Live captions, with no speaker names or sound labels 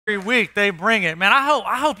week they bring it. Man,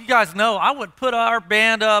 I hope you guys know I would put our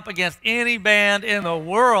band up against any band in the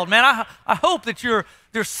world. Man, I hope that you're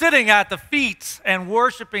sitting at the feet and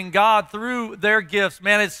worshiping God through their gifts.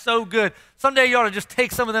 Man, it's so good. Someday you ought to just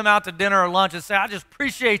take some of them out to dinner or lunch and say, I just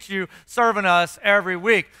appreciate you serving us every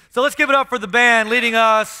week. So let's give it up for the band leading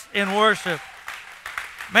us in worship.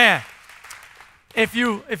 Man, if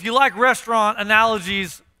you like restaurant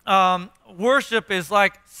analogies, worship is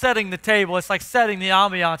like setting the table. It's like setting the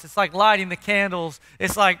ambiance. It's like lighting the candles.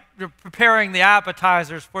 It's like you're preparing the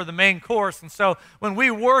appetizers for the main course. And so when we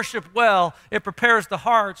worship well, it prepares the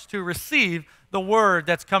hearts to receive the word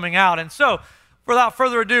that's coming out. And so without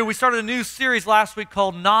further ado, we started a new series last week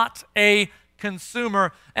called Not a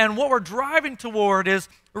Consumer. And what we're driving toward is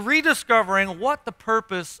rediscovering what the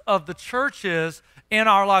purpose of the church is in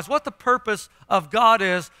our lives, what the purpose of God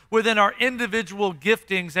is within our individual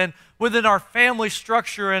giftings and within our family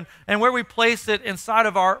structure and where we place it inside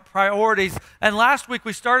of our priorities. And last week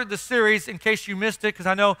we started the series, in case you missed it, because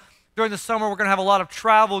I know during the summer we're going to have a lot of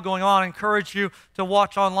travel going on. I encourage you to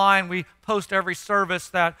watch online. We post every service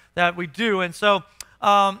that we do. And so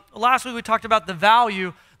last week we talked about the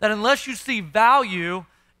value, that unless you see value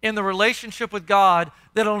in the relationship with God,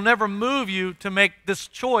 that it'll never move you to make this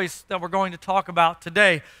choice that we're going to talk about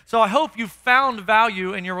today. So I hope you found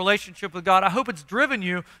value in your relationship with God. I hope it's driven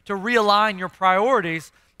you to realign your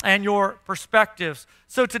priorities and your perspectives.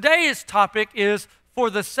 So today's topic is for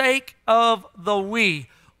the sake of the we.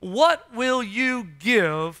 What will you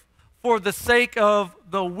give for the sake of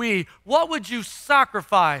the we? What would you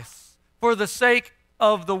sacrifice for the sake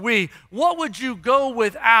of the we? What would you go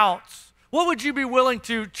without? What would you be willing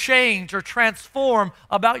to change or transform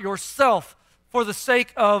about yourself for the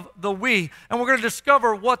sake of the we? And we're going to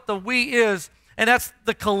discover what the we is, and that's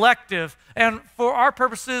the collective. And for our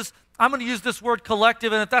purposes, I'm going to use this word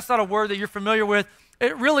collective, and if that's not a word that you're familiar with,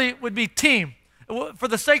 it really would be team. For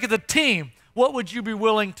the sake of the team, what would you be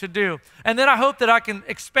willing to do? And then I hope that I can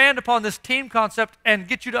expand upon this team concept and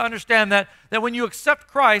get you to understand that when you accept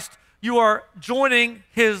Christ, you are joining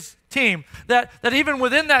his team. That even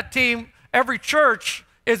within that team, every church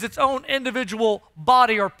is its own individual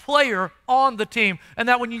body or player on the team. And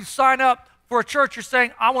that when you sign up for a church, you're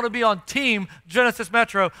saying, I want to be on team Genesis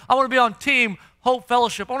Metro. I want to be on team Hope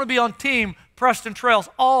Fellowship. I want to be on team Preston Trails.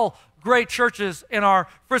 All great churches in our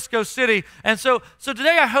Frisco city. And so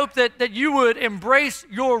today I hope that you would embrace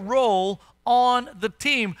your role on the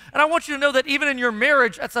team. And I want you to know that even in your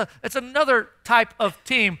marriage, it's another type of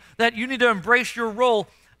team, that you need to embrace your role.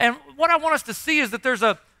 And what I want us to see is that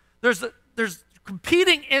there's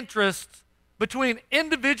competing interests between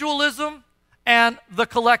individualism and the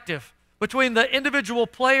collective, between the individual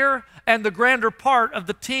player and the grander part of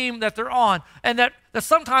the team that they're on. And that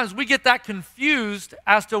sometimes we get that confused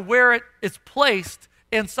as to where it is placed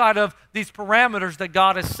inside of these parameters that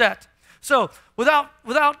God has set. So without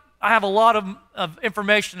I have a lot of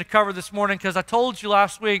information to cover this morning, because I told you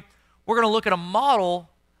last week we're going to look at a model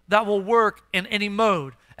that will work in any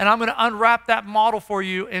mode. And I'm going to unwrap that model for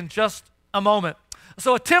you in just a moment.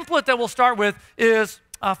 So a template that we'll start with is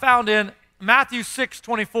found in Matthew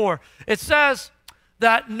 6:24. It says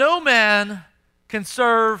that no man can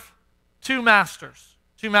serve two masters.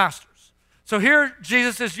 So here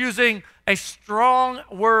Jesus is using a strong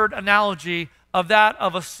word analogy of that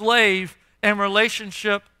of a slave in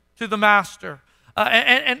relationship to the master.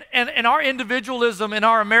 And in our individualism, in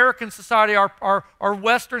our American society, our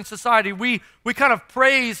Western society, we kind of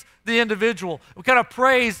praise the individual. We kind of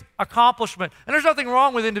praise accomplishment. And there's nothing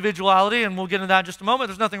wrong with individuality, and we'll get into that in just a moment.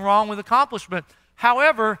 There's nothing wrong with accomplishment.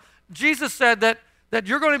 However, Jesus said that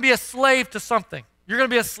you're going to be a slave to something. You're going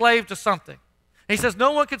to be a slave to something. And he says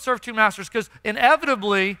no one can serve two masters, because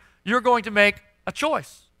inevitably you're going to make a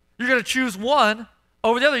choice. You're going to choose one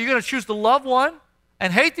over the other. You're going to choose to love one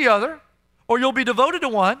and hate the other, or you'll be devoted to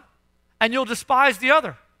one and you'll despise the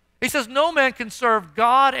other. He says no man can serve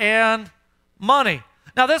God and money.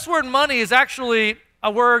 Now this word money is actually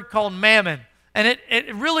a word called mammon, and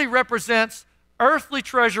it really represents earthly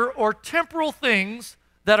treasure or temporal things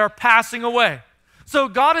that are passing away. So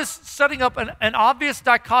God is setting up an obvious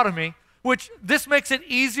dichotomy, which this makes it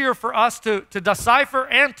easier for us to decipher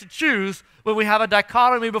and to choose when we have a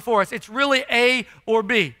dichotomy before us. It's really A or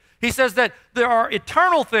B. He says that there are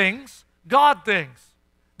eternal things, God things,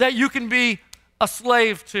 that you can be a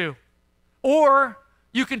slave to. Or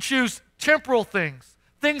you can choose temporal things,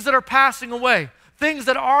 things that are passing away, things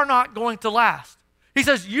that are not going to last. He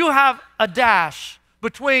says you have a dash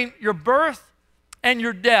between your birth and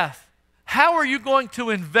your death. How are you going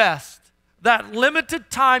to invest that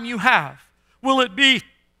limited time you have? Will it be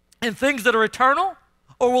in things that are eternal,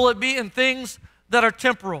 or will it be in things that are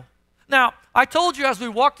temporal. Now, I told you as we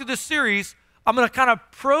walk through this series, I'm going to kind of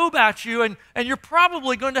probe at you, and you're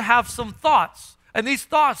probably going to have some thoughts. And these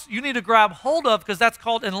thoughts you need to grab hold of because that's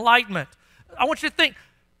called enlightenment. I want you to think,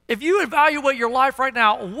 if you evaluate your life right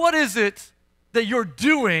now, what is it that you're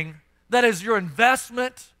doing that is your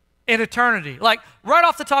investment in eternity? Like right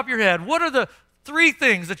off the top of your head, what are the 3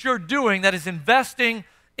 things that you're doing that is investing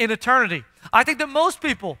in eternity? I think that most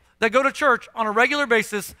people that go to church on a regular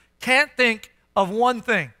basis can't think of one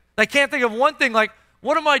thing. They can't think of one thing like,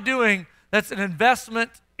 what am I doing that's an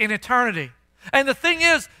investment in eternity? And the thing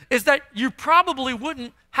is that you probably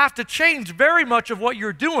wouldn't have to change very much of what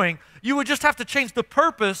you're doing. You would just have to change the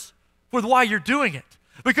purpose with why you're doing it.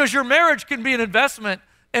 Because your marriage can be an investment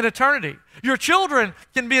in eternity. Your children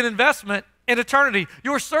can be an investment in eternity.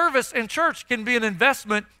 Your service in church can be an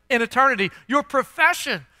investment in eternity. Your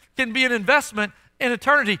profession can be an investment in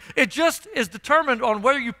eternity. It just is determined on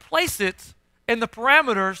where you place it in the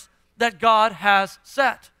parameters that God has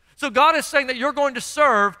set. So God is saying that you're going to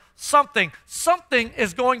serve something. Something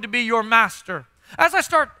is going to be your master. As I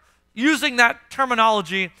start using that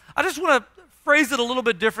terminology, I just want to phrase it a little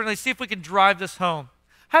bit differently, see if we can drive this home.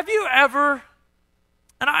 Have you ever,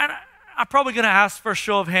 and I'm probably going to ask for a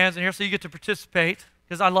show of hands in here so you get to participate,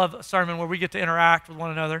 because I love a sermon where we get to interact with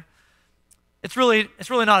one another. It's really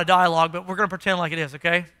not a dialogue, but we're going to pretend like it is,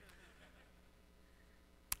 okay?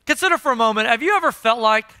 Consider for a moment, have you ever felt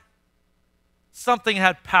like something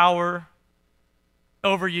had power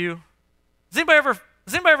over you? Has anybody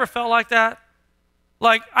ever felt like that?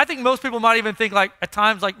 Like, I think most people might even think like at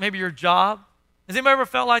times like maybe your job. Has anybody ever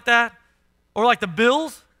felt like that? Or like the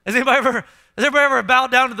bills? Has anybody ever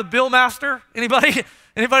bowed down to the bill master? Anybody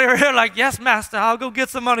ever here like, yes, master, I'll go get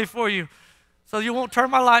some money for you so you won't turn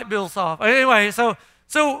my light bills off. Anyway, so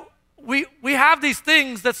we have these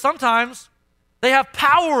things that sometimes they have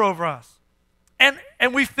power over us. And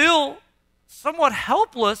we feel somewhat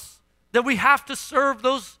helpless that we have to serve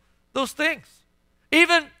those things.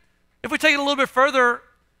 Even if we take it a little bit further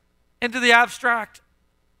into the abstract,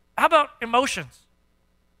 how about emotions?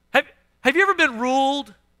 Have you ever been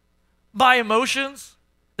ruled by emotions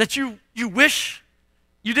that you wish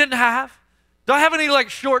you didn't have? Do I have any like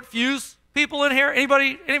short fuse people in here?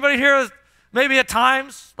 Anybody here is maybe at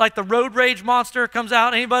times like the road rage monster comes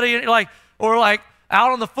out? Anybody like, or like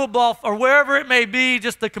out on the football or wherever it may be,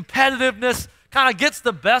 just the competitiveness kind of gets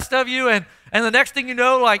the best of you, and the next thing you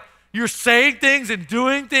know, like you're saying things and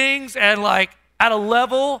doing things and like at a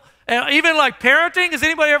level, and even like parenting, has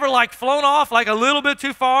anybody ever like flown off like a little bit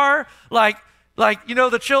too far? Like you know,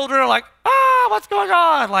 the children are like, what's going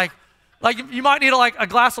on? Like you might need like a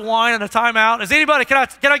glass of wine and a timeout. Is anybody, can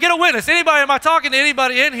I get a witness? Anybody, am I talking to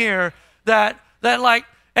anybody in here that like,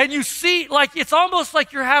 and you see, like it's almost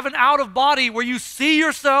like you're having out of body where you see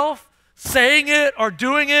yourself saying it or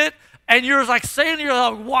doing it, and you're like saying to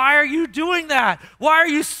yourself, why are you doing that? Why are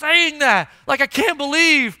you saying that? Like, I can't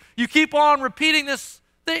believe you keep on repeating this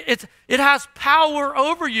thing. It has power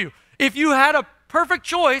over you. If you had a perfect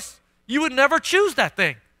choice, you would never choose that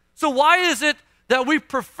thing. So why is it that we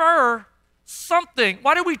prefer something?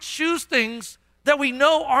 Why do we choose things that we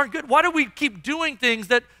know aren't good? Why do we keep doing things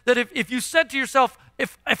that if you said to yourself,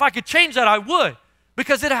 if I could change that, I would?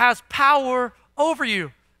 Because it has power over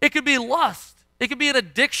you. It could be lust. It could be an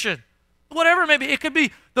addiction. Whatever it may be. It could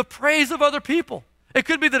be the praise of other people. It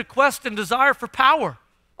could be the quest and desire for power.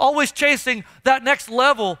 Always chasing that next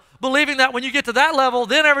level, believing that when you get to that level,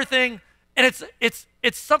 then everything, and it's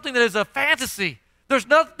something that is a fantasy. There's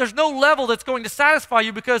no level that's going to satisfy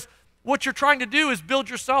you, because what you're trying to do is build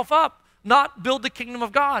yourself up, not build the kingdom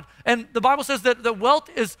of God. And the Bible says that wealth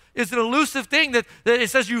is an elusive thing, that it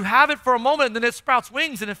says you have it for a moment and then it sprouts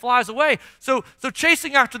wings and it flies away. So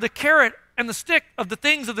chasing after the carrot and the stick of the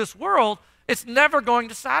things of this world, it's never going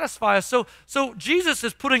to satisfy us. So Jesus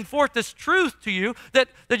is putting forth this truth to you that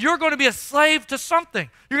you're going to be a slave to something.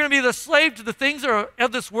 You're going to be the slave to the things that are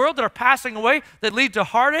of this world that are passing away, that lead to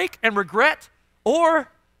heartache and regret, or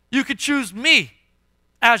you could choose me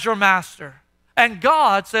as your master. And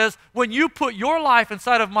God says, when you put your life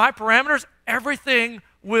inside of my parameters, everything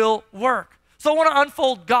will work. So I want to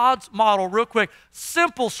unfold God's model real quick.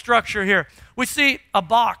 Simple structure here. We see a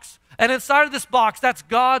box. And inside of this box, that's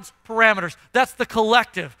God's parameters. That's the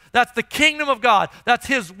collective. That's the kingdom of God. That's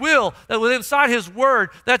His will. That within inside His word,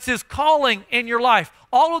 that's His calling in your life.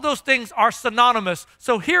 All of those things are synonymous.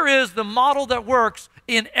 So here is the model that works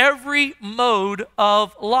in every mode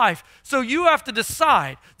of life. So you have to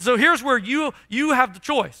decide. So here's where you have the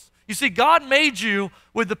choice. You see, God made you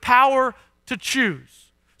with the power to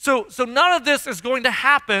choose. So none of this is going to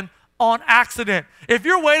happen on accident. If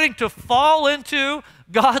you're waiting to fall into,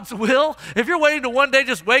 God's will, if you're waiting to one day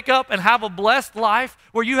just wake up and have a blessed life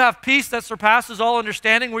where you have peace that surpasses all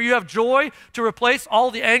understanding, where you have joy to replace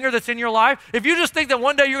all the anger that's in your life, if you just think that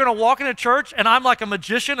one day you're going to walk into church and I'm like a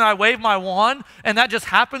magician and I wave my wand and that just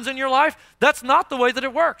happens in your life, that's not the way that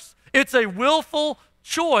it works. It's a willful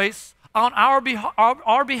choice on our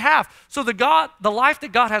behalf. So the life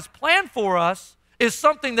that God has planned for us is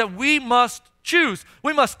something that we must choose.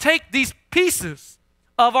 We must take these pieces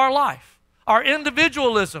of our life, our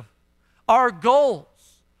individualism, our goals,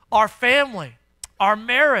 our family, our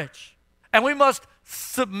marriage, and we must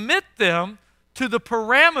submit them to the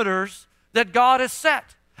parameters that God has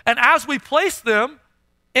set. And as we place them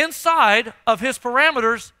inside of his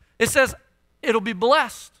parameters, it says it'll be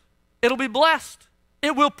blessed. It'll be blessed.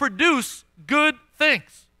 It will produce good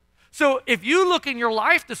things. So if you look in your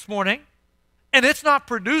life this morning and it's not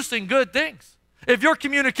producing good things, if your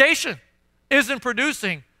communication isn't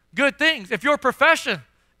producing good things, if your profession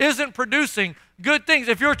isn't producing good things,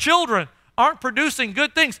 if your children aren't producing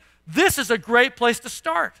good things, this is a great place to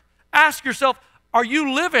start. Ask yourself, are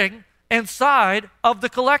you living inside of the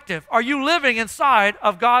collective? Are you living inside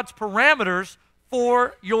of God's parameters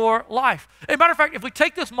for your life? As a matter of fact, if we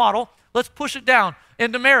take this model, let's push it down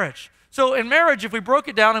into marriage. So in marriage, if we broke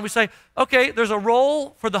it down and we say, okay, there's a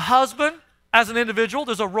role for the husband as an individual,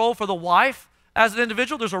 there's a role for the wife as an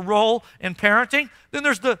individual, there's a role in parenting, then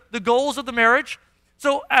there's the goals of the marriage.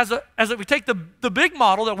 So as we take the big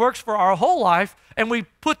model that works for our whole life and we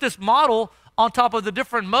put this model on top of the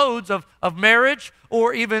different modes of marriage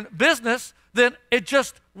or even business, then it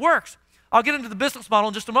just works. I'll get into the business model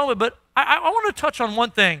in just a moment, but I want to touch on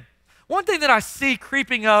one thing. One thing that I see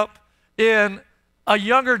creeping up in a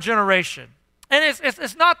younger generation, and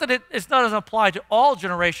it's not that it doesn't apply to all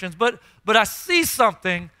generations, but I see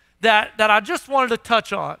something that I just wanted to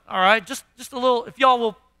touch on, all right? Just a little, if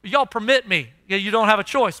y'all permit me, you don't have a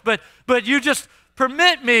choice, but you just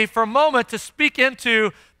permit me for a moment to speak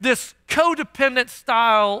into this codependent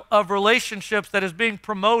style of relationships that is being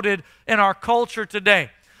promoted in our culture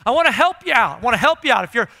today. I want to help you out. I want to help you out.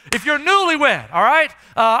 If you're newlywed, all right?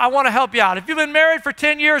 I want to help you out. If you've been married for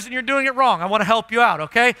 10 years and you're doing it wrong, I want to help you out,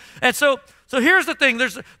 okay? And so here's the thing.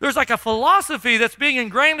 There's like a philosophy that's being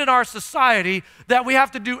ingrained in our society that we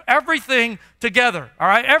have to do everything together, all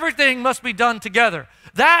right? Everything must be done together.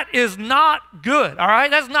 That is not good, all right?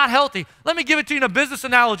 That's not healthy. Let me give it to you in a business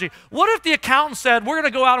analogy. What if the accountant said, we're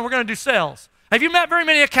going to go out and we're going to do sales? Have you met very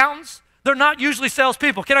many accountants? They're not usually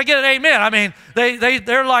salespeople. Can I get an amen? I mean,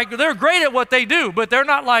 they're great at what they do, but they're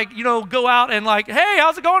not like, go out and like, hey,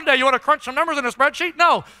 how's it going today? You want to crunch some numbers in a spreadsheet?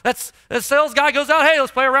 No, that's a sales guy goes out, hey,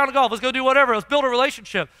 let's play a round of golf. Let's go do whatever. Let's build a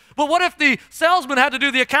relationship. But what if the salesman had to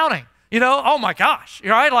do the accounting? Oh my gosh,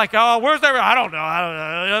 right? Like, oh, where's that? I don't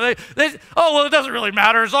know. Well, it doesn't really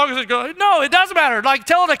matter as long as it goes. No, it doesn't matter. Like,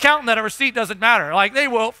 tell an accountant that a receipt doesn't matter. Like, they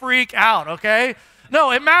will freak out, okay?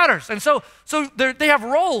 No, it matters. And so they have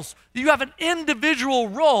roles. You have an individual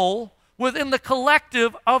role within the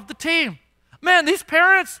collective of the team. Man, these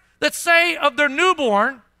parents that say of their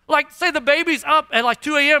newborn, like say the baby's up at like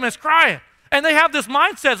 2 a.m. and is crying, and they have this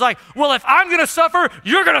mindset, it's like, well, if I'm going to suffer,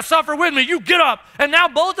 you're going to suffer with me. You get up. And now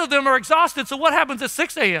both of them are exhausted, so what happens at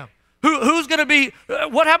 6 a.m.? Who's going to be,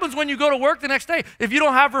 what happens when you go to work the next day? If you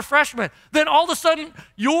don't have refreshment, then all of a sudden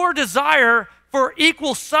your desire for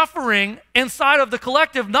equal suffering inside of the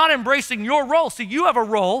collective, not embracing your role. See, you have a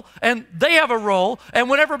role, and they have a role, and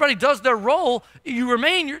when everybody does their role, you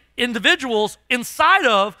remain individuals inside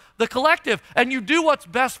of the collective, and you do what's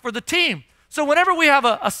best for the team. So whenever we have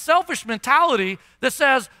a selfish mentality that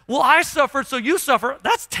says, well, I suffered, so you suffer,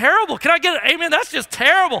 that's terrible. Can I get an amen? That's just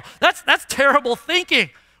terrible. That's terrible thinking.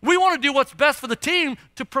 We want to do what's best for the team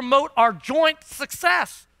to promote our joint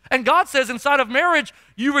success. And God says inside of marriage,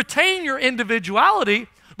 you retain your individuality,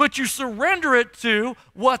 but you surrender it to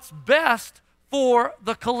what's best for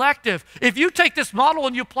the collective. If you take this model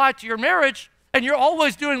and you apply it to your marriage, and you're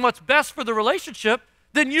always doing what's best for the relationship,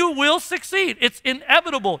 then you will succeed. It's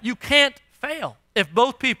inevitable. You can't fail if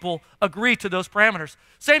both people agree to those parameters.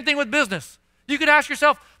 Same thing with business. You could ask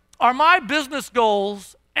yourself, are my business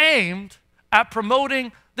goals aimed at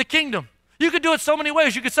promoting the kingdom? You could do it so many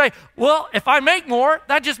ways. You could say, well, if I make more,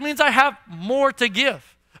 that just means I have more to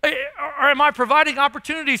give. Or am I providing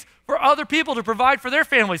opportunities for other people to provide for their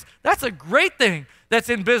families? That's a great thing that's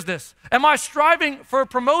in business. Am I striving for a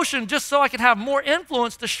promotion just so I can have more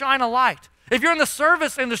influence to shine a light? If you're in the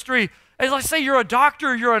service industry, and let's say you're a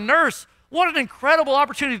doctor, you're a nurse, what an incredible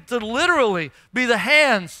opportunity to literally be the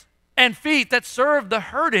hands and feet that serve the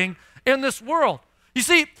hurting in this world. You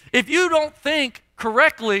see, if you don't think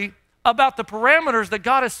correctly about the parameters that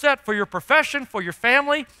God has set for your profession, for your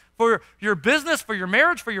family, for your business, for your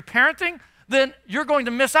marriage, for your parenting, then you're going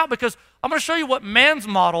to miss out, because I'm going to show you what man's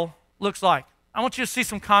model looks like. I want you to see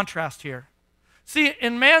some contrast here. See,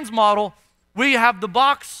 in man's model, we have the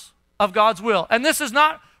box of God's will. And this is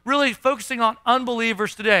not really focusing on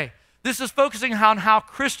unbelievers today. This is focusing on how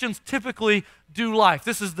Christians typically do life.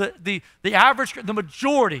 This is the average, the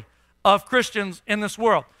majority of Christians in this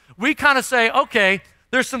world. We kind of say, okay,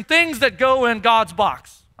 there's some things that go in God's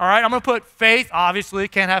box. All right, I'm going to put faith. Obviously,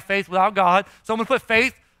 can't have faith without God. So I'm going to put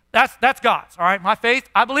faith. That's God's. All right, my faith.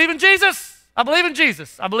 I believe in Jesus. I believe in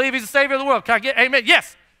Jesus. I believe he's the Savior of the world. Can I get amen?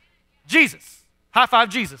 Yes. Jesus. High five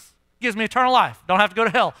Jesus. Gives me eternal life. Don't have to go to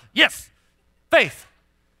hell. Yes. Faith.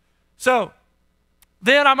 So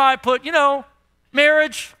then I might put,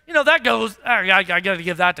 marriage. That goes, I got to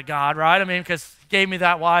give that to God, right? I mean, because he gave me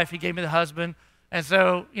that wife. He gave me the husband. And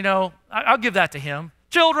so, I'll give that to him.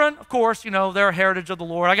 Children, of course, they're a heritage of the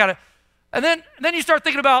Lord. And then you start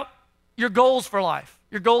thinking about your goals for life.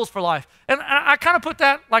 Your goals for life. And I kind of put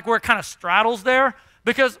that like where it kind of straddles there,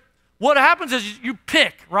 because what happens is you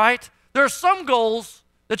pick, right? There are some goals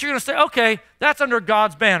that you're going to say, okay, that's under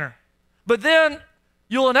God's banner. But then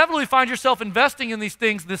you'll inevitably find yourself investing in these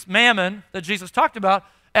things, this mammon that Jesus talked about,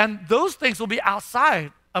 and those things will be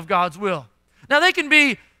outside of God's will. Now, they can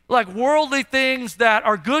be like worldly things that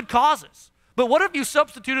are good causes. But what if you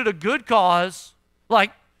substituted a good cause,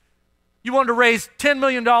 like you wanted to raise $10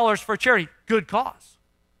 million for a charity? Good cause.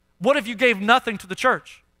 What if you gave nothing to the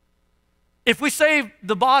church? If we save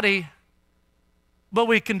the body, but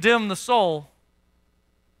we condemn the soul,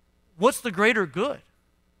 what's the greater good?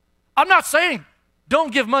 I'm not saying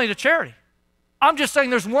don't give money to charity. I'm just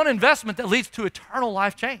saying there's one investment that leads to eternal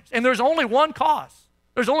life change. And there's only one cause.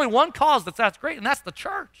 There's only one cause that's great, and that's the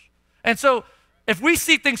church. And so if we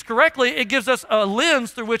see things correctly, it gives us a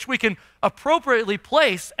lens through which we can appropriately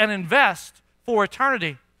place and invest for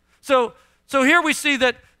eternity. So here we see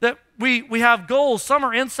that we have goals. Some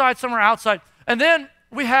are inside, some are outside. And then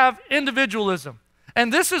we have individualism.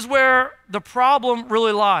 And this is where the problem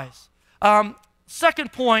really lies.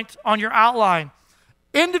 Second point on your outline,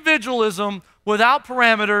 individualism without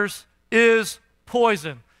parameters is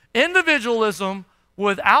poison. Individualism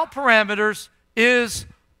without parameters is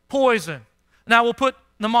poison. Now we'll put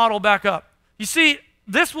the model back up. You see,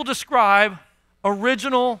 this will describe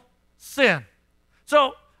original sin.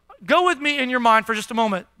 So go with me in your mind for just a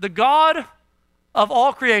moment. The God of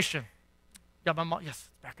all creation. Got my yes,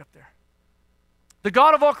 it's back up there. The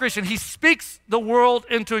God of all creation, he speaks the world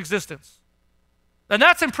into existence. And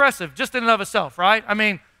that's impressive just in and of itself, right? I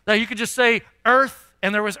mean, that you could just say earth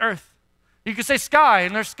and there was earth. You could say sky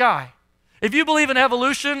and there's sky. If you believe in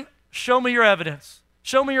evolution, show me your evidence.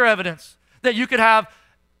 Show me your evidence that you could have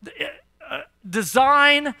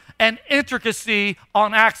design and intricacy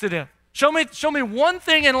on accident. Show me one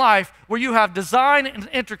thing in life where you have design and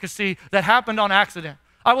intricacy that happened on accident.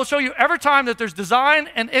 I will show you every time that there's design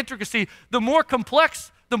and intricacy, the more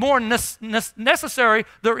complex, the more necessary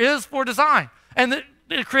there is for design. And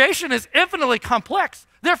the creation is infinitely complex.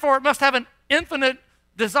 Therefore, it must have an infinite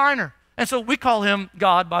designer. And so we call him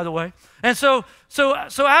God, by the way. And so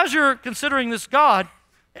as you're considering this God,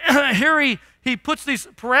 here he puts these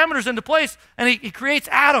parameters into place, and he creates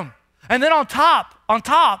Adam. And then on top,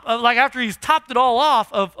 like after he's topped it all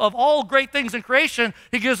off of all great things in creation,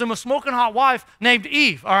 he gives him a smoking hot wife named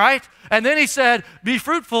Eve, all right? And then he said, be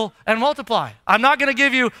fruitful and multiply. I'm not going to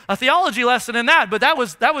give you a theology lesson in that, but that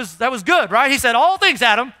was good, right? He said, all things,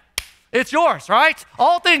 Adam, it's yours, right?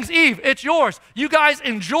 All things, Eve, it's yours. You guys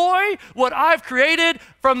enjoy what I've created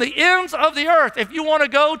from the ends of the earth. If you want to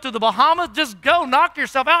go to the Bahamas, just go knock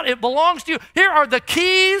yourself out. It belongs to you. Here are the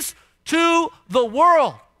keys to the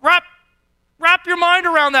world. Wrap your mind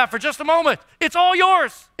around that for just a moment. It's all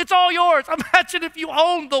yours. It's all yours. Imagine if you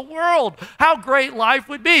owned the world, how great life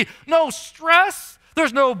would be. No stress.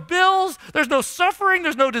 There's no bills. There's no suffering.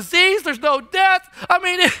 There's no disease. There's no death. I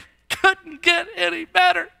mean, it couldn't get any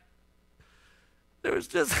better. There was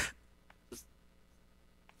just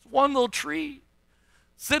one little tree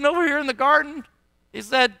sitting over here in the garden. He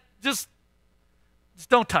said, just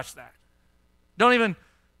don't touch that. Don't even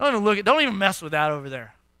look at, don't even mess with that over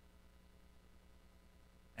there.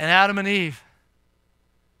 And Adam and Eve,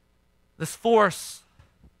 this force,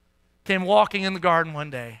 came walking in the garden one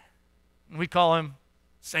day. And we call him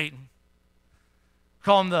Satan. We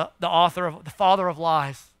call him the father of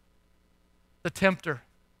lies, the tempter.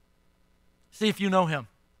 See if you know him.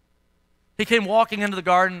 He came walking into the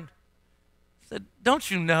garden, said, don't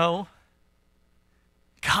you know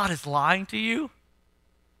God is lying to you?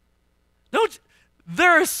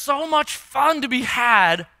 There is so much fun to be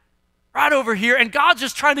had right over here, and God's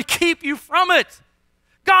just trying to keep you from it.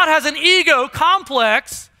 God has an ego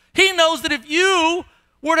complex. He knows that if you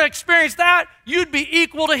were to experience that, you'd be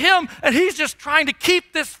equal to him, and he's just trying to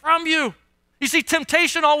keep this from you. You see,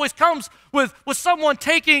 temptation always comes with someone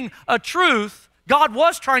taking a truth. God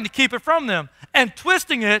was trying to keep it from them and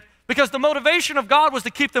twisting it, because the motivation of God was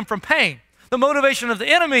to keep them from pain. The motivation of the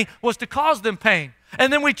enemy was to cause them pain.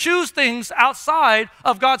 And then we choose things outside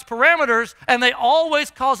of God's parameters, and they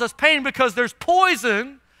always cause us pain because there's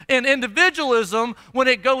poison in individualism when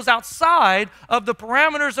it goes outside of the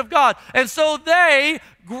parameters of God. And so they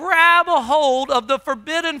grab a hold of the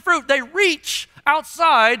forbidden fruit. They reach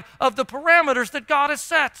outside of the parameters that God has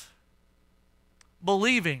set.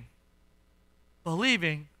 Believing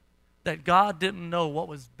that God didn't know what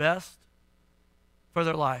was best for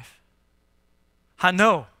their life. I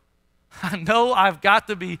know I've got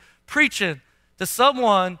to be preaching to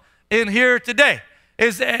someone in here today.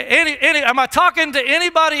 Am I talking to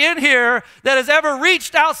anybody in here that has ever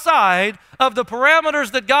reached outside of the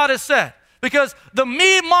parameters that God has set? Because the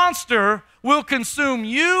me monster will consume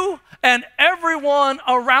you and everyone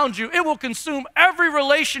around you. It will consume every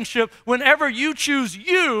relationship whenever you choose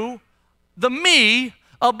you, the me,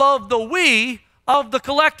 above the we of the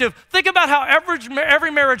collective. Think about how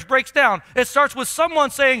every marriage breaks down. It starts with someone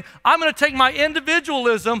saying, I'm going to take my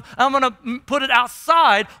individualism, I'm going to put it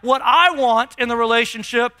outside. What I want in the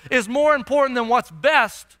relationship is more important than what's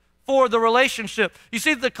best for the relationship. You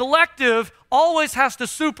see, the collective always has to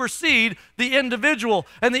supersede the individual,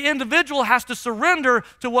 and the individual has to surrender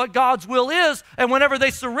to what God's will is, and whenever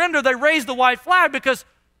they surrender, they raise the white flag, because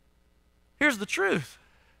here's the truth.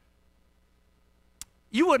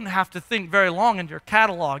 You wouldn't have to think very long in your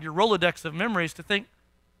catalog, your Rolodex of memories, to think,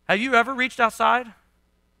 have you ever reached outside?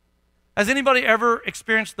 Has anybody ever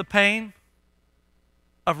experienced the pain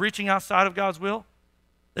of reaching outside of God's will?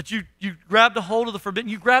 That you grabbed a hold of the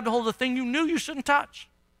forbidden, you grabbed a hold of the thing you knew you shouldn't touch.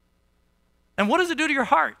 And what does it do to your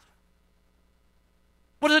heart?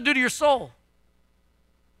 What does it do to your soul?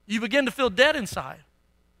 You begin to feel dead inside.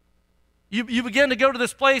 You begin to go to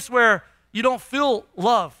this place where you don't feel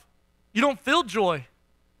love. You don't feel joy.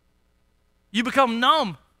 You become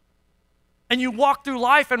numb. And you walk through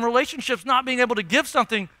life and relationships not being able to give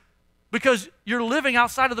something because you're living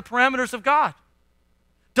outside of the parameters of God.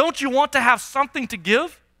 Don't you want to have something to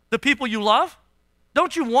give the people you love?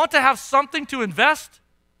 Don't you want to have something to invest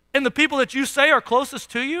in the people that you say are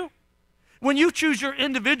closest to you? When you choose your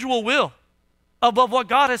individual will above what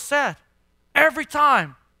God has said, every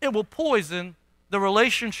time it will poison the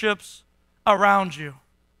relationships around you.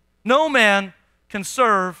 No man can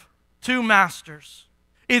serve two masters.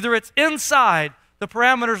 Either it's inside the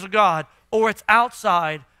parameters of God or it's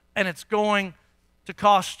outside, and it's going to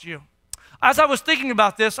cost you. As I was thinking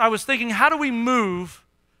about this, I was thinking, how do we move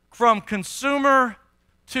from consumer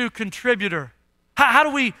to contributor? How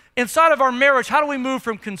do we, inside of our marriage, how do we move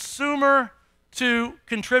from consumer to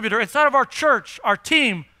contributor? Inside of our church, our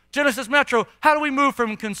team, Genesis Metro, how do we move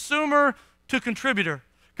from consumer to contributor?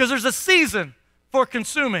 Because there's a season for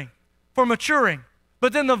consuming, for maturing.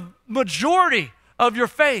 But then the majority of your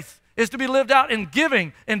faith is to be lived out in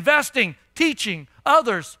giving, investing, teaching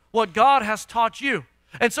others what God has taught you.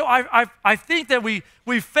 And so I think that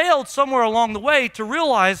we failed somewhere along the way to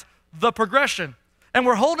realize the progression. And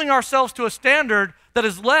we're holding ourselves to a standard that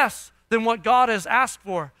is less than what God has asked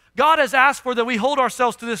for. God has asked for that we hold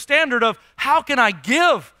ourselves to this standard of how can I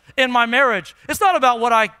give in my marriage? It's not about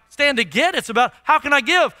what I stand to get. It's about how can I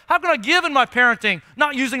give? How can I give in my parenting,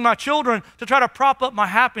 not using my children to try to prop up my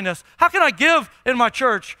happiness? How can I give in my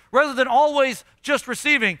church rather than always just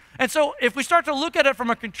receiving? And so if we start to look at it from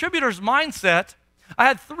a contributor's mindset, I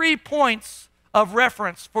had 3 points of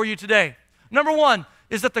reference for you today. Number one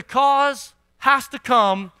is that the cause has to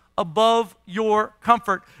come above your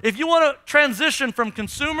comfort. If you want to transition from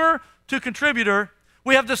consumer to contributor,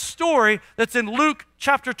 we have this story that's in Luke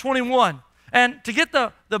chapter 21. And to get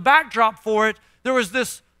the backdrop for it, there was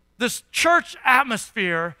this church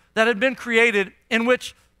atmosphere that had been created in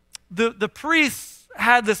which the priests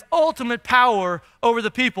had this ultimate power over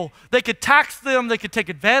the people. They could tax them, they could take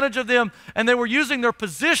advantage of them, and they were using their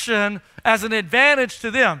position as an advantage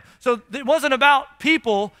to them. So it wasn't about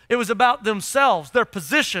people, it was about themselves, their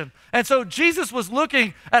position. And so Jesus was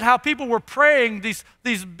looking at how people were praying these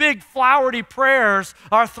big flowery prayers,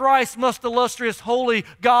 our thrice most illustrious holy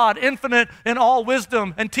God, infinite in all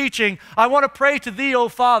wisdom and teaching. I want to pray to thee, O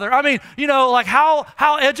Father. I mean, you know, like how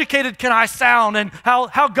educated can I sound and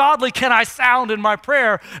how godly can I sound in my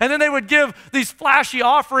prayer? And then they would give these flowery flashy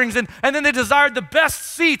offerings, and then they desired the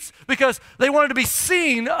best seats because they wanted to be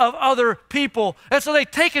seen of other people. And so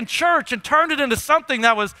they'd taken church and turned it into something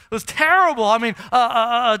that was terrible. I mean,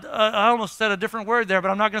 I almost said a different word there,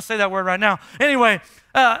 but I'm not going to say that word right now. Anyway,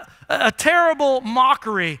 a terrible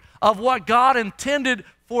mockery of what God intended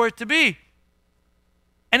for it to be.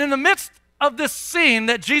 And in the midst of this scene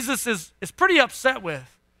that Jesus is pretty upset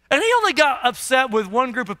with, and he only got upset with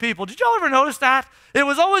one group of people. Did y'all ever notice that? It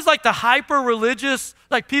was always like the hyper-religious,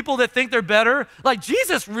 like people that think they're better. Like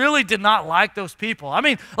Jesus really did not like those people. I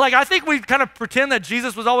mean, like I think we kind of pretend that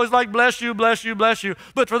Jesus was always like, bless you, bless you, bless you.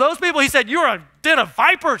 But for those people, he said, you're a den of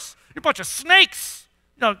vipers. You're a bunch of snakes.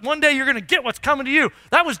 You know, one day you're going to get what's coming to you.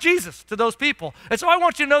 That was Jesus to those people. And so I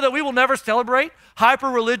want you to know that we will never celebrate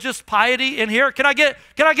hyper-religious piety in here. Can I get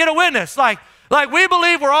a witness? Like we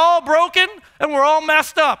believe we're all broken and we're all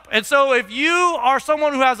messed up. And so if you are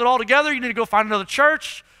someone who has it all together, you need to go find another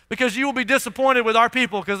church because you will be disappointed with our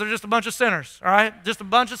people because they're just a bunch of sinners, all right? Just a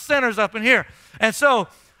bunch of sinners up in here. And so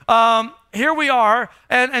here we are,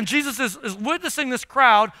 and Jesus is witnessing this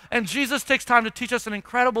crowd, and Jesus takes time to teach us an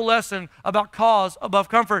incredible lesson about cause above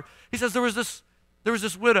comfort. He says there was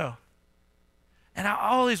this widow, and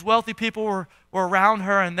all these wealthy people were around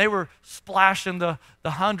her, and they were splashing the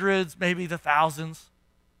hundreds, maybe the thousands,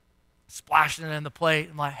 splashing it in the plate,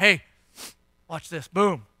 and like, hey, watch this,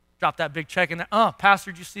 boom, drop that big check in there.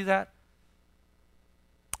 Pastor, did you see that?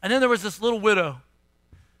 And then there was this little widow,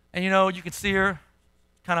 and you could see her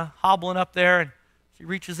kind of hobbling up there, and she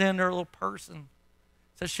reaches into her little purse and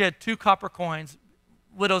says she had 2 copper coins,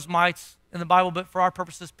 widow's mites in the Bible, but for our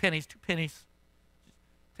purposes, pennies, 2 pennies.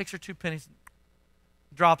 Takes her 2 pennies and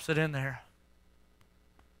drops it in there.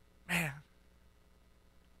 Man,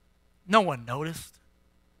 no one noticed.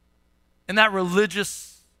 In that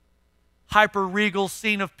religious, hyper-regal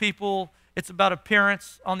scene of people, it's about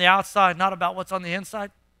appearance on the outside, not about what's on the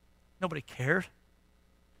inside. Nobody cared.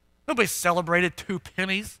 Nobody celebrated 2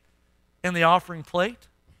 pennies in the offering plate.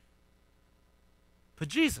 But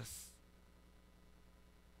Jesus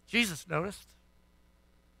noticed.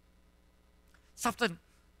 Something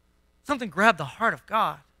grabbed the heart of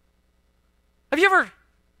God. Have you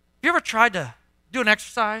ever tried to do an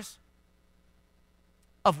exercise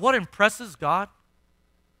of what impresses God?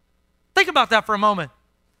 Think about that for a moment.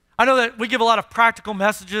 I know that we give a lot of practical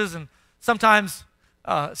messages, and sometimes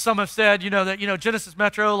some have said, that Genesis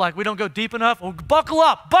Metro, like we don't go deep enough. Well, buckle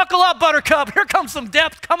up, Buttercup. Here comes some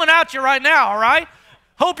depth coming at you right now, all right?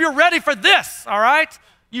 Hope you're ready for this, all right?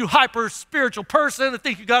 You hyper-spiritual person that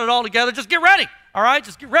think you got it all together, just get ready, all right?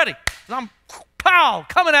 Just get ready. I'm,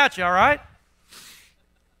 coming at you, all right?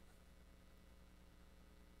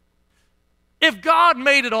 If God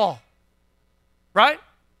made it all, right?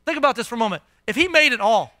 Think about this for a moment. If he made it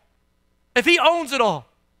all, if he owns it all,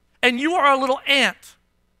 and you are a little ant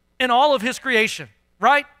in all of his creation,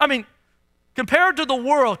 right? I mean, compared to the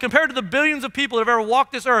world, compared to the billions of people that have ever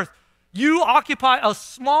walked this earth, you occupy a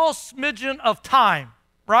small smidgen of time,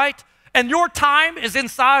 right? And your time is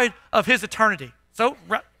inside of his eternity. So,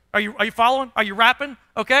 are you following? Are you rapping?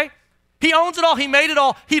 Okay? He owns it all. He made it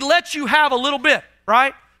all. He lets you have a little bit,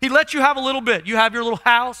 right? He lets you have a little bit. You have your little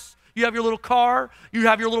house. You have your little car. You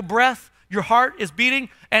have your little breath. Your heart is beating,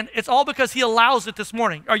 and it's all because he allows it this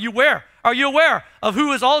morning. Are you aware? Are you aware of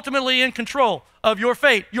who is ultimately in control of your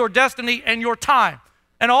fate, your destiny, and your time,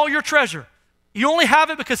 and all your treasure? You only have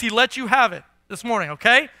it because he let you have it this morning,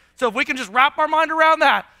 okay? So if we can just wrap our mind around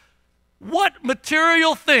that, what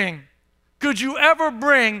material thing could you ever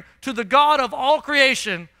bring to the God of all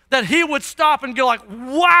creation that he would stop and go like,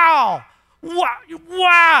 wow,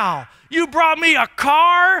 you brought me a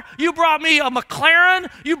car, you brought me a McLaren,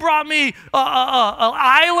 you brought me an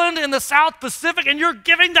island in the South Pacific, and you're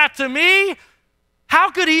giving that to me? How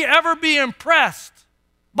could he ever be impressed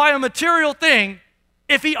by a material thing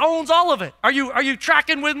if he owns all of it? Are you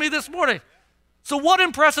tracking with me this morning? So what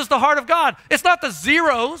impresses the heart of God? It's not the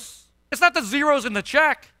zeros. It's not the zeros in the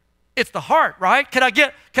check. It's the heart, right? Can I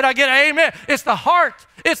get an amen? It's the heart.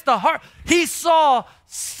 It's the heart. He saw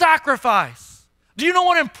sacrifice. Do you know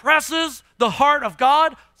what impresses the heart of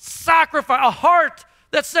God? Sacrifice. A heart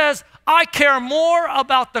that says, I care more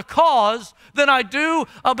about the cause than I do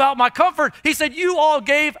about my comfort. He said, you all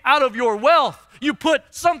gave out of your wealth. You put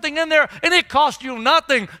something in there, and it cost you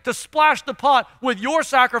nothing to splash the pot with your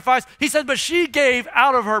sacrifice. He said, but she gave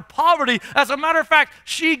out of her poverty. As a matter of fact,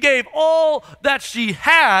 she gave all that she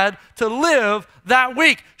had to live that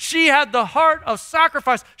week. She had the heart of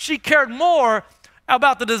sacrifice. She cared more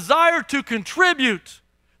about the desire to contribute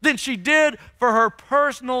than she did for her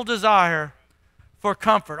personal desire for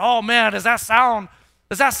comfort. Oh man, does that sound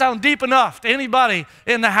Does that sound deep enough to anybody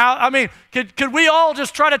in the house? I mean, could we all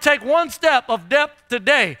just try to take one step of depth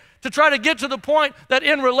today to try to get to the point that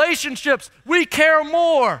in relationships we care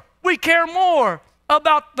more? We care more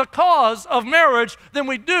about the cause of marriage than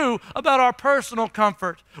we do about our personal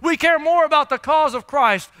comfort. We care more about the cause of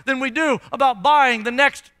Christ than we do about buying the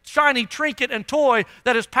next shiny trinket and toy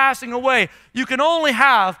that is passing away. You can only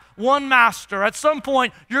have one master. At some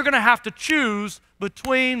point, you're going to have to choose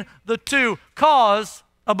between the two. Cause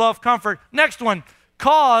above comfort. Next one,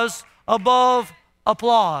 cause above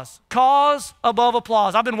applause. Cause above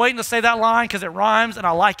applause. I've been waiting to say that line because it rhymes and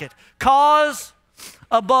I like it. Cause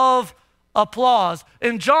above applause.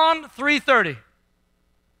 In John 3:30,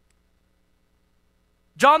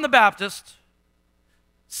 John the Baptist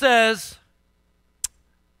says,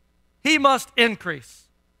 he must increase,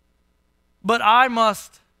 but I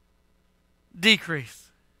must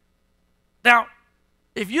decrease. Now,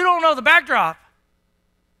 if you don't know the backdrop,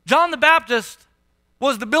 John the Baptist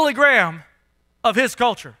was the Billy Graham of his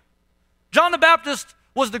culture. John the Baptist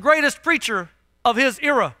was the greatest preacher of his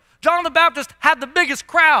era. John the Baptist had the biggest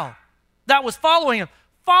crowd that was following him,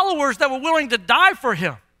 followers that were willing to die for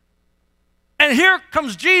him. And here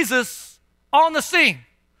comes Jesus on the scene,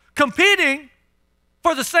 competing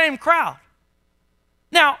for the same crowd.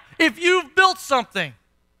 Now, if you've built something,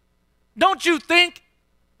 don't you think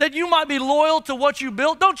that you might be loyal to what you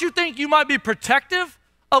built? Don't you think you might be protective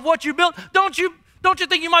of what you built? Don't you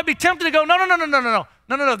think you might be tempted to go,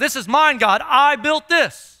 no, this is mine, God. I built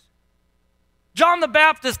this. John the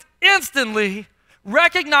Baptist instantly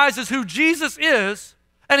recognizes who Jesus is,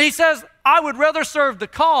 and he says, I would rather serve the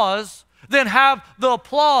cause than have the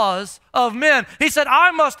applause of men. He said,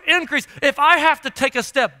 I must increase. If I have to take a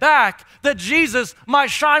step back that Jesus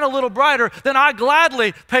might shine a little brighter, then I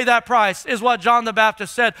gladly pay that price, is what John the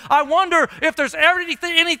Baptist said. I wonder if there's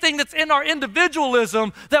anything that's in our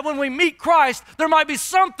individualism that when we meet Christ, there might be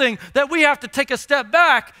something that we have to take a step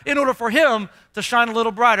back in order for him to shine a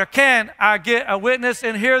little brighter. Can I get a witness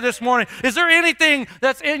in here this morning? Is there anything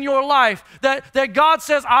that's in your life that God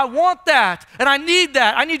says, I want that and I need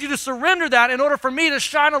that. I need you to surrender that in order for me to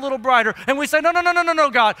shine a little brighter. And we say, no,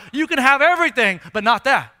 God, you can have everything, but not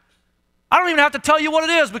that. I don't even have to tell you what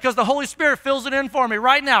it is because the Holy Spirit fills it in for me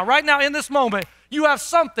right now in this moment. You have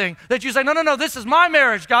something that you say, no, this is my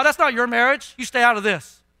marriage, God. That's not your marriage. You stay out of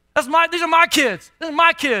this. These are my kids. These are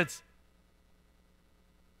my kids.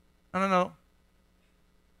 No.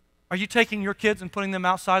 Are you taking your kids and putting them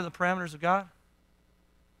outside of the parameters of God?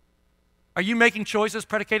 Are you making choices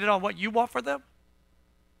predicated on what you want for them?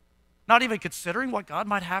 Not even considering what God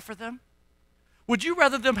might have for them? Would you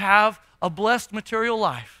rather them have a blessed material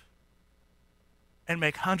life and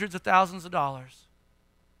make hundreds of thousands of dollars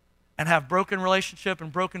and have broken relationship and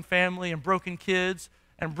broken family and broken kids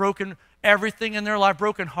and broken everything in their life,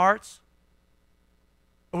 broken hearts?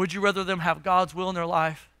 Or would you rather them have God's will in their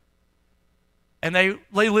life and they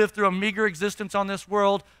live through a meager existence on this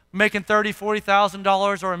world, making $30,000,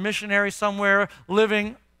 $40,000, or a missionary somewhere,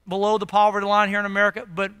 living below the poverty line here in America,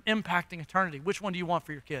 but impacting eternity? Which one do you want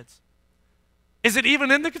for your kids? Is it even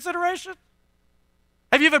in the consideration?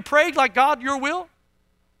 Have you even prayed like, God, your will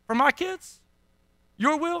for my kids?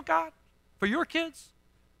 Your will, God, for your kids?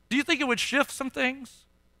 Do you think it would shift some things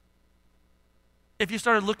if you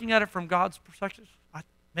started looking at it from God's perspective?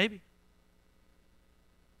 Maybe.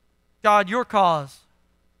 God, your cause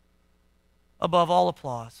above all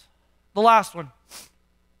applause. The last one.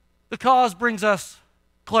 The cause brings us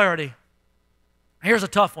clarity. Here's a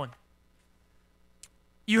tough one.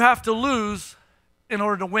 You have to lose in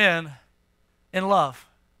order to win in love.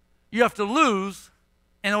 You have to lose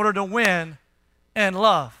in order to win in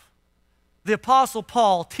love. The Apostle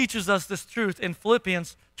Paul teaches us this truth in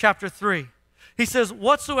Philippians chapter 3. He says,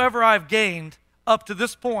 whatsoever I've gained up to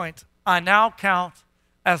this point, I now count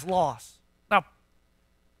as loss. Now,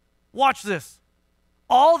 watch this.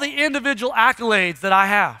 All the individual accolades that I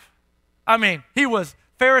have. I mean, he was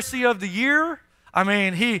Pharisee of the year. I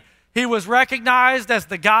mean, he was recognized as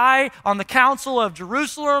the guy on the council of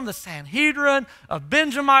Jerusalem, the Sanhedrin, of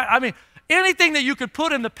Benjamin. I mean, anything that you could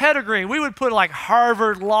put in the pedigree, we would put like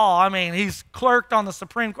Harvard Law. I mean, he's clerked on the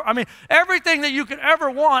Supreme Court. I mean, everything that you could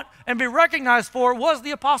ever want and be recognized for was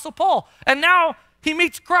the Apostle Paul. And now he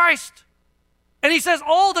meets Christ. And he says,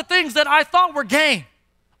 all the things that I thought were gain,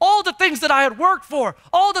 all the things that I had worked for,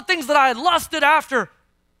 all the things that I had lusted after,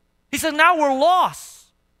 he said, now we're lost.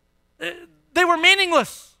 They were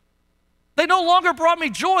meaningless. They no longer brought me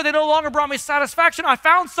joy. They no longer brought me satisfaction. I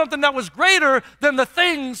found something that was greater than the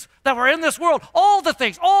things that were in this world. All the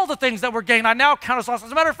things that were gain, I now count as loss.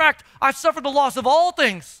 As a matter of fact, I've suffered the loss of all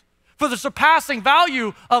things for the surpassing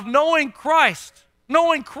value of knowing Christ.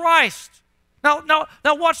 knowing Christ. Now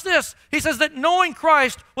watch this. He says that knowing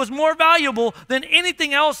Christ was more valuable than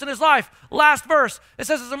anything else in his life. Last verse, it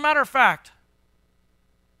says, as a matter of fact,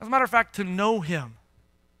 to know him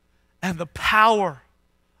and the power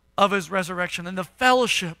of his resurrection and the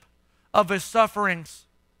fellowship of his sufferings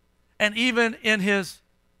and even in his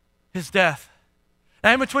death.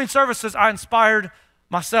 Now, in between services, I inspired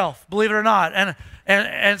myself, believe it or not.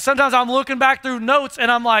 And sometimes I'm looking back through notes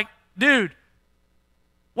and I'm like, dude,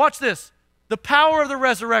 watch this. The power of the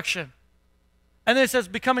resurrection. And then it says,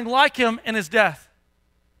 becoming like him in his death.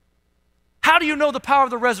 How do you know the power of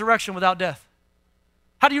the resurrection without death?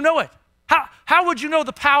 How do you know it? How would you know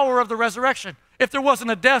the power of the resurrection if there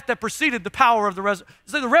wasn't a death that preceded the power of the resurrection?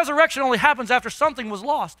 The resurrection only happens after something was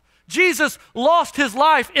lost. Jesus lost his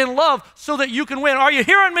life in love so that you can win. Are you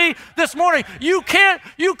hearing me this morning? You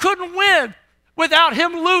couldn't win without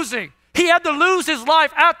him losing. He had to lose his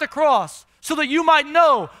life at the cross so that you might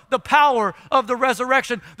know the power of the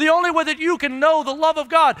resurrection. The only way that you can know the love of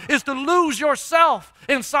God is to lose yourself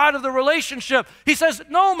inside of the relationship. He says,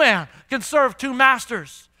 no man can serve two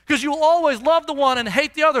masters because you will always love the one and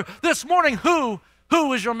hate the other. This morning, who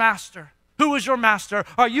is your master? Who is your master?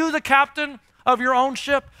 Are you the captain of your own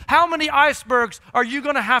ship? How many icebergs are you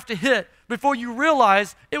going to have to hit before you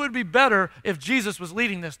realize it would be better if Jesus was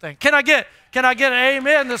leading this thing? Can I get an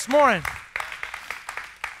amen this morning?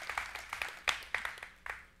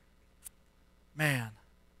 Man,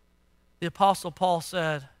 the Apostle Paul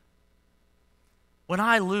said, when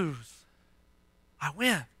I lose, I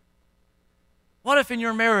win. What if in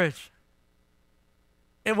your marriage,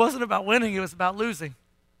 it wasn't about winning, it was about losing?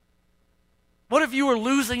 What if you were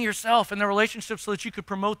losing yourself in the relationship so that you could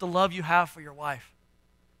promote the love you have for your wife?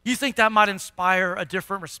 You think that might inspire a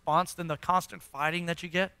different response than the constant fighting that you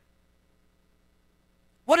get?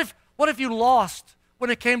 What if you lost when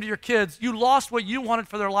it came to your kids? You lost what you wanted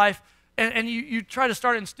for their life, and you try to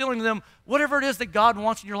start instilling in them whatever it is that God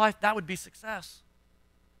wants in your life. That would be success.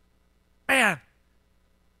 Man,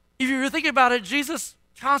 if you're thinking about it, Jesus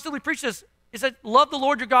constantly preached this. He said, love the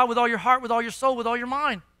Lord your God with all your heart, with all your soul, with all your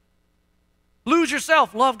mind. Lose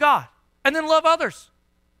yourself, love God, and then love others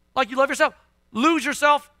like you love yourself. Lose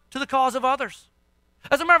yourself to the cause of others.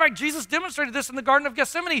 As a matter of fact, Jesus demonstrated this in the Garden of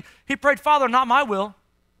Gethsemane. He prayed, Father, not my will,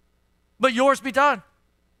 but yours be done.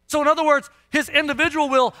 So in other words, his individual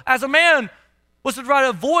will as a man was to try to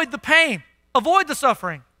avoid the pain, avoid the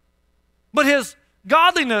suffering. But his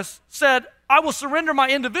godliness said, I will surrender my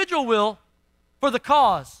individual will for the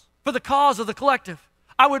cause of the collective.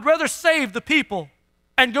 I would rather save the people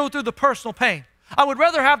and go through the personal pain. I would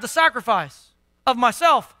rather have the sacrifice of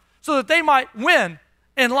myself so that they might win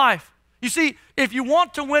in life. You see, if you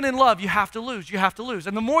want to win in love, you have to lose. You have to lose.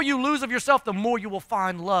 And the more you lose of yourself, the more you will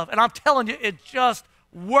find love. And I'm telling you, it just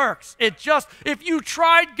works. If you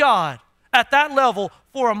tried God at that level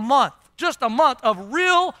for a month, just a month of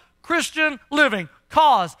real Christian living,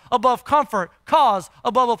 cause above comfort, cause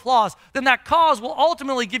above applause, then that cause will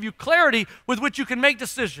ultimately give you clarity with which you can make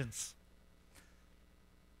decisions.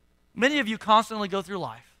 Many of you constantly go through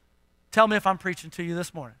life. Tell me if I'm preaching to you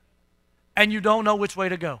this morning. And you don't know which way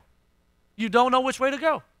to go. You don't know which way to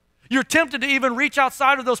go. You're tempted to even reach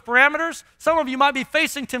outside of those parameters. Some of you might be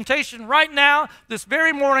facing temptation right now. This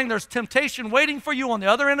very morning, there's temptation waiting for you on the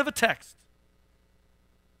other end of a text.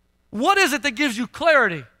 What is it that gives you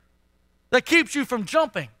clarity, that keeps you from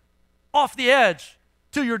jumping off the edge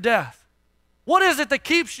to your death? What is it that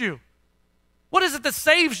keeps you? What is it that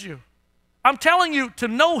saves you? I'm telling you, to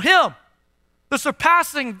know him, the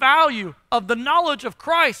surpassing value of the knowledge of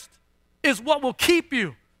Christ is what will keep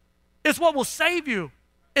you. It's what will save you.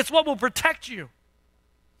 It's what will protect you.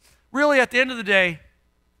 Really, at the end of the day,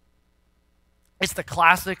 it's the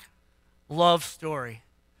classic love story.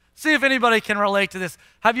 See if anybody can relate to this.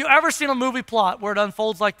 Have you ever seen a movie plot where it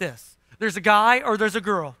unfolds like this? There's a guy or there's a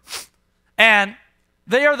girl, and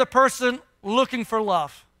they are the person looking for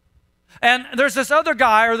love. And there's this other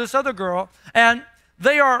guy or this other girl, and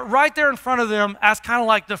they are right there in front of them as kind of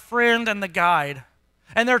like the friend and the guide.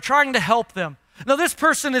 And they're trying to help them. Now, this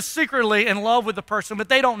person is secretly in love with the person, but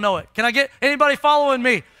they don't know it. Can I get anybody following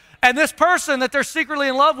me? And this person that they're secretly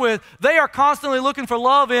in love with, they are constantly looking for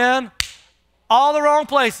love in all the wrong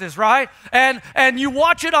places, right? And you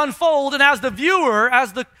watch it unfold, and as the viewer,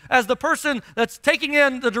 as the person that's taking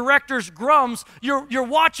in the director's grums, you're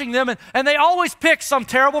watching them, and they always pick some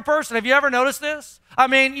terrible person. Have you ever noticed this? I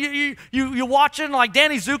mean, you watching like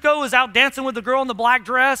Danny Zuko is out dancing with the girl in the black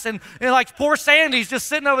dress, and like poor Sandy's just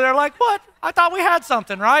sitting over there like, what? I thought we had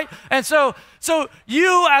something, right? And so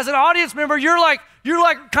you as an audience member, you're like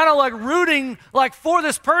kind of like rooting like for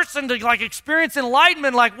this person to like experience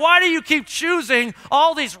enlightenment. Like, why do you keep choosing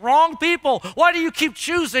all these wrong people? Why do you keep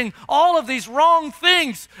choosing all of these wrong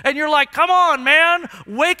things? And you're like, come on, man,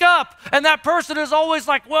 wake up. And that person is always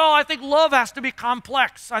like, well, I think love has to be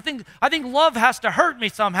complex. I think love has to hurt me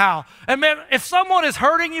somehow. And man, if someone is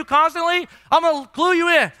hurting you constantly, I'm gonna clue you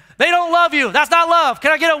in. They don't love you. That's not love.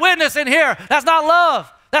 Can I get a witness in here? That's not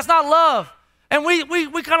love. That's not love. And we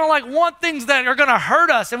kind of like want things that are going to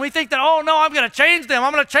hurt us. And we think that, oh, no, I'm going to change them.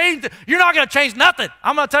 I'm going to change them. You're not going to change nothing.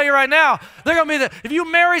 I'm going to tell you right now. They're going to be if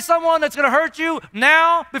you marry someone that's going to hurt you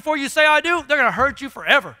now before you say I do, they're going to hurt you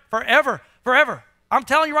forever, forever, forever. I'm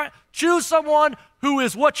telling you right. Choose someone who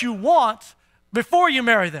is what you want before you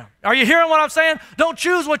marry them. Are you hearing what I'm saying? Don't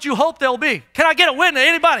choose what you hope they'll be. Can I get a witness?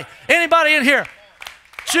 Anybody in here?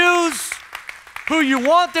 Choose who you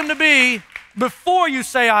want them to be before you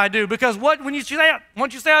say I do, because once you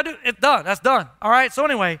say I do, it's done. That's done. All right? So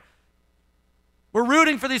anyway, we're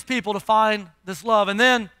rooting for these people to find this love. And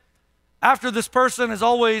then after this person is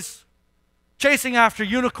always chasing after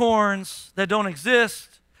unicorns that don't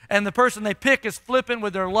exist, and the person they pick is flippant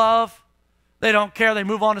with their love, they don't care. They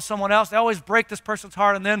move on to someone else. They always break this person's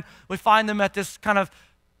heart, and then we find them at this kind of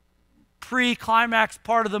pre-climax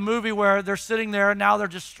part of the movie where they're sitting there and now they're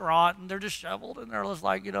distraught and they're disheveled and they're just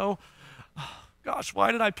like, oh, gosh,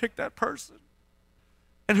 why did I pick that person?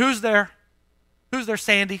 And who's there? Who's there?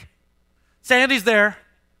 Sandy. Sandy's there.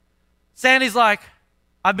 Sandy's like,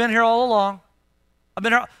 I've been here all along. I've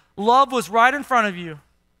been here. Love was right in front of you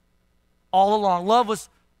all along. Love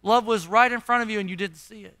was right in front of you and you didn't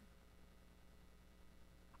see it.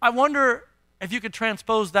 I wonder if you could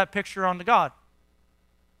transpose that picture onto God.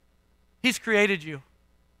 He's created you.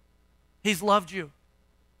 He's loved you.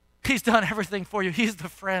 He's done everything for you. He's the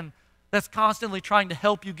friend that's constantly trying to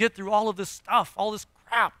help you get through all of this stuff, all this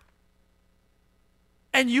crap.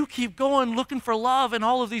 And you keep going looking for love in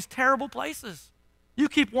all of these terrible places. You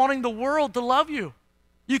keep wanting the world to love you.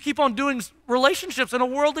 You keep on doing relationships in a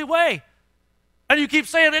worldly way. And you keep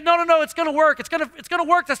saying, no, it's going to work. It's going to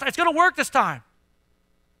work this time. It's going to work this time.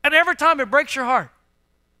 And every time it breaks your heart.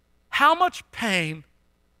 How much pain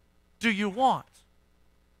do you want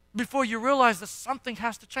before you realize that something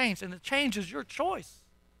has to change? And the change is your choice.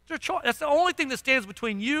 It's your choice. That's the only thing that stands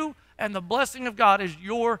between you and the blessing of God is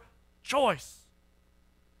your choice.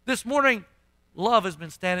 This morning, love has been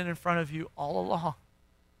standing in front of you all along.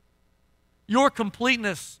 Your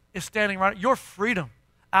completeness is standing right. Your freedom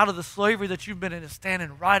out of the slavery that you've been in is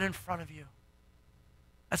standing right in front of you.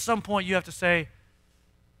 At some point, you have to say,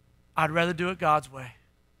 I'd rather do it God's way.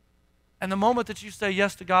 And the moment that you say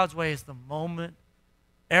yes to God's way is the moment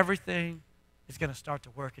everything is going to start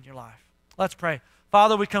to work in your life. Let's pray.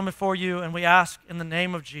 Father, we come before you and we ask in the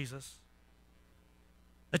name of Jesus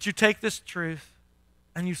that you take this truth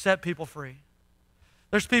and you set people free.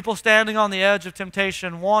 There's people standing on the edge of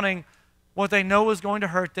temptation wanting what they know is going to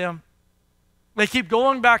hurt them. They keep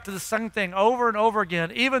going back to the same thing over and over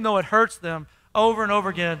again, even though it hurts them over and over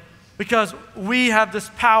again, because we have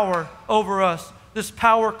this power over us. This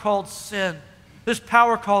power called sin, this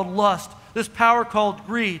power called lust, this power called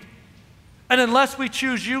greed. And unless we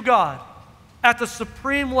choose you, God, at the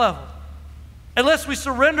supreme level, unless we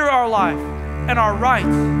surrender our life and our rights,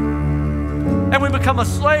 and we become a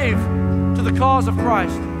slave to the cause of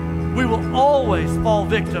Christ, we will always fall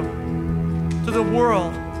victim to the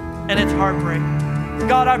world and its heartbreak.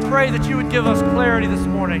 God, I pray that you would give us clarity this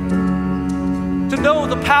morning to know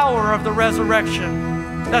the power of the resurrection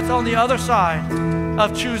that's on the other side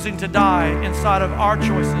of choosing to die inside of our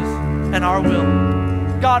choices and our will.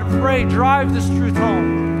 God, pray, drive this truth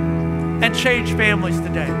home and change families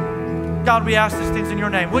today. God, we ask these things in your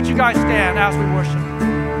name. Would you guys stand as we worship?